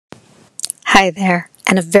Hi there,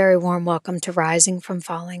 and a very warm welcome to Rising from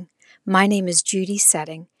Falling. My name is Judy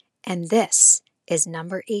Setting, and this is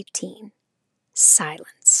number 18,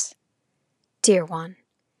 Silence. Dear one,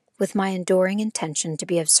 with my enduring intention to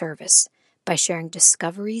be of service by sharing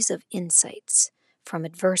discoveries of insights from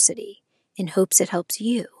adversity in hopes it helps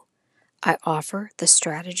you, I offer the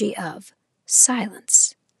strategy of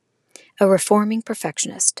silence. A reforming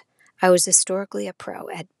perfectionist, I was historically a pro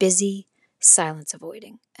at busy, silence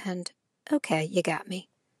avoiding, and okay, you got me,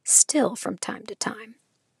 still from time to time.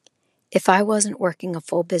 If I wasn't working a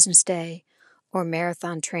full business day or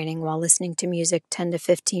marathon training while listening to music 10 to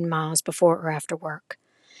 15 miles before or after work,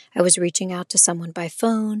 I was reaching out to someone by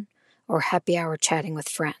phone or happy hour chatting with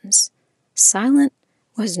friends. Silent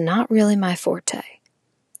was not really my forte.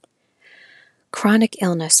 Chronic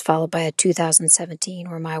illness followed by a 2017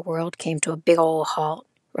 where my world came to a big ol' halt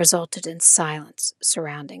resulted in silence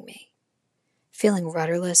surrounding me. Feeling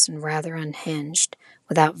rudderless and rather unhinged,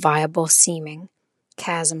 without viable seeming,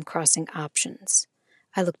 chasm-crossing options,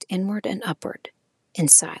 I looked inward and upward, in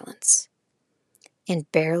silence. In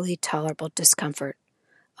barely tolerable discomfort,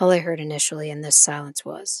 all I heard initially in this silence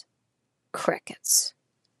was crickets.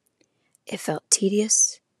 It felt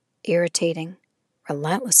tedious, irritating,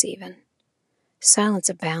 relentless even. Silence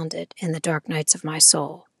abounded in the dark nights of my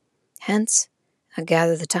soul. Hence, I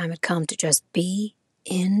gathered the time had come to just be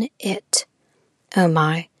in it. Oh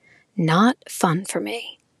my, not fun for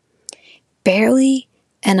me. Barely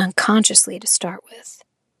and unconsciously to start with.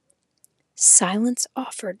 Silence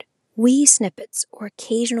offered wee snippets or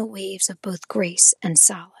occasional waves of both grace and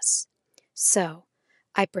solace. So,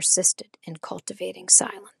 I persisted in cultivating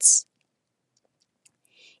silence.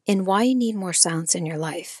 In Why You Need More Silence in Your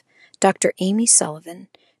Life, Dr. Amy Sullivan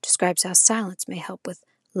describes how silence may help with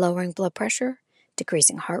lowering blood pressure,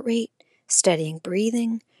 decreasing heart rate, steadying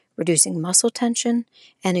breathing, reducing muscle tension,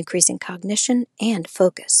 and increasing cognition and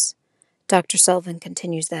focus. Dr. Sullivan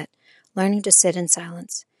continues that learning to sit in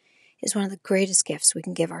silence is one of the greatest gifts we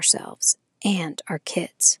can give ourselves and our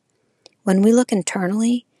kids. When we look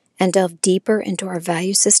internally and delve deeper into our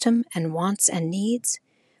value system and wants and needs,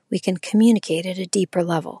 we can communicate at a deeper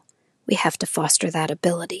level. We have to foster that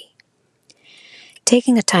ability.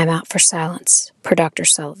 Taking a time out for silence, per Dr.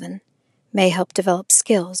 Sullivan, may help develop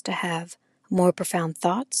skills to have more profound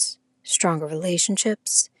thoughts, stronger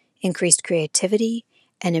relationships, increased creativity,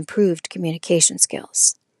 and improved communication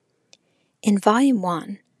skills. In Volume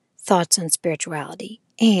 1, Thoughts on Spirituality,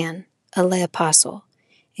 Anne, a lay apostle,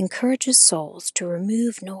 encourages souls to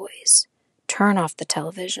remove noise, turn off the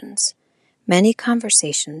televisions. Many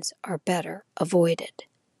conversations are better avoided.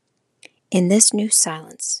 In this new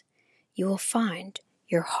silence, you will find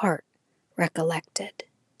your heart recollected.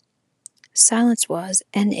 Silence was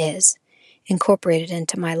and is incorporated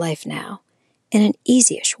into my life now in an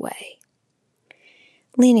easy-ish way.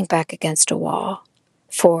 Leaning back against a wall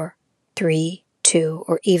for 3, 2,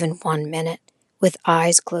 or even 1 minute with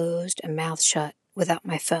eyes closed and mouth shut without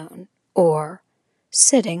my phone, or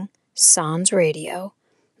sitting sans radio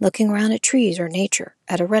looking around at trees or nature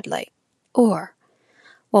at a red light, or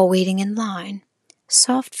while waiting in line,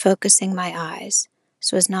 soft focusing my eyes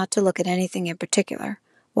so as not to look at anything in particular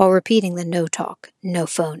while repeating the no talk, no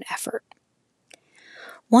phone effort.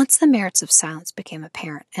 Once the merits of silence became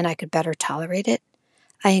apparent and I could better tolerate it,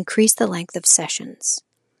 I increased the length of sessions,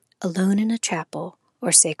 alone in a chapel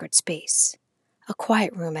or sacred space, a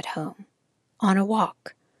quiet room at home, on a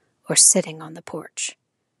walk, or sitting on the porch,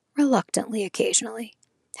 reluctantly occasionally.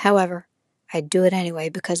 However, I do it anyway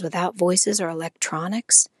because without voices or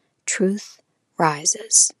electronics, truth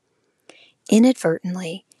rises.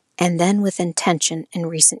 Inadvertently, and then with intention in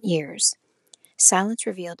recent years, silence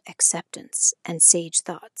revealed acceptance and sage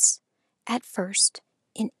thoughts, at first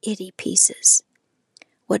in itty pieces.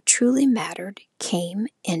 What truly mattered came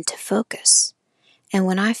into focus, and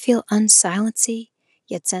when I feel unsilency,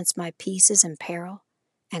 yet sense my peace is in peril,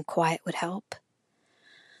 and quiet would help,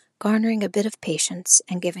 garnering a bit of patience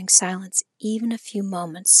and giving silence even a few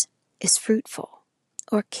moments is fruitful,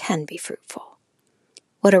 or can be fruitful.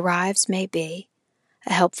 What arrives may be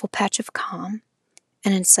a helpful patch of calm,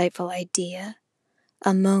 an insightful idea,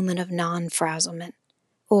 a moment of non-frazzlement,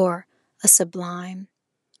 or a sublime,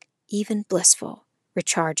 even blissful,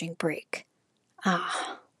 recharging break.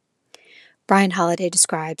 Brian Holiday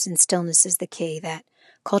describes in Stillness is the Key that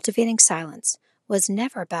cultivating silence was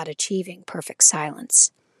never about achieving perfect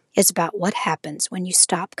silence. It's about what happens when you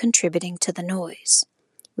stop contributing to the noise.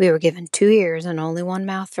 We were given 2 ears and only 1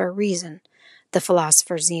 mouth for a reason, the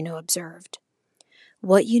philosopher Zeno observed.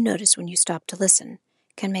 What you notice when you stop to listen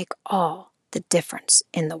can make all the difference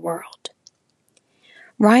in the world.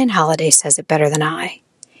 Ryan Holiday says it better than I.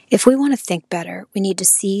 If we want to think better, we need to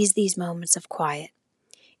seize these moments of quiet.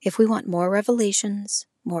 If we want more revelations,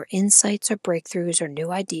 more insights or breakthroughs or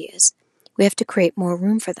new ideas, we have to create more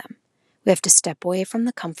room for them. We have to step away from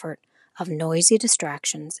the comfort of noisy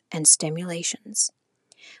distractions and stimulations.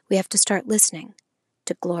 We have to start listening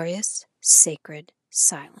to glorious, sacred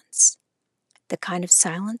silence. The kind of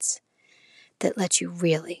silence that lets you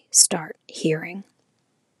really start hearing.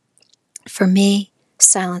 For me,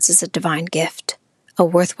 silence is a divine gift, a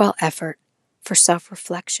worthwhile effort for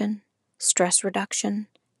self-reflection, stress reduction,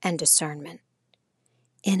 and discernment.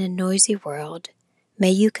 In a noisy world,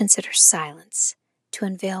 may you consider silence to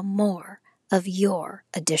unveil more of your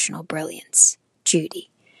additional brilliance. Judy.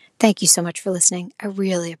 Thank you so much for listening. I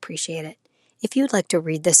really appreciate it. If you'd like to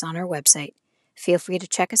read this on our website, feel free to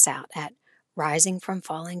check us out at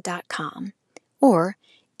risingfromfalling.com. Or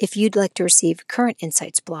if you'd like to receive current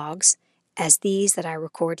insights blogs, as these that I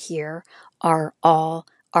record here are all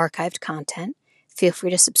archived content, feel free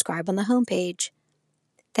to subscribe on the homepage.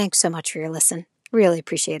 Thanks so much for your listen. Really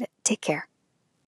appreciate it. Take care.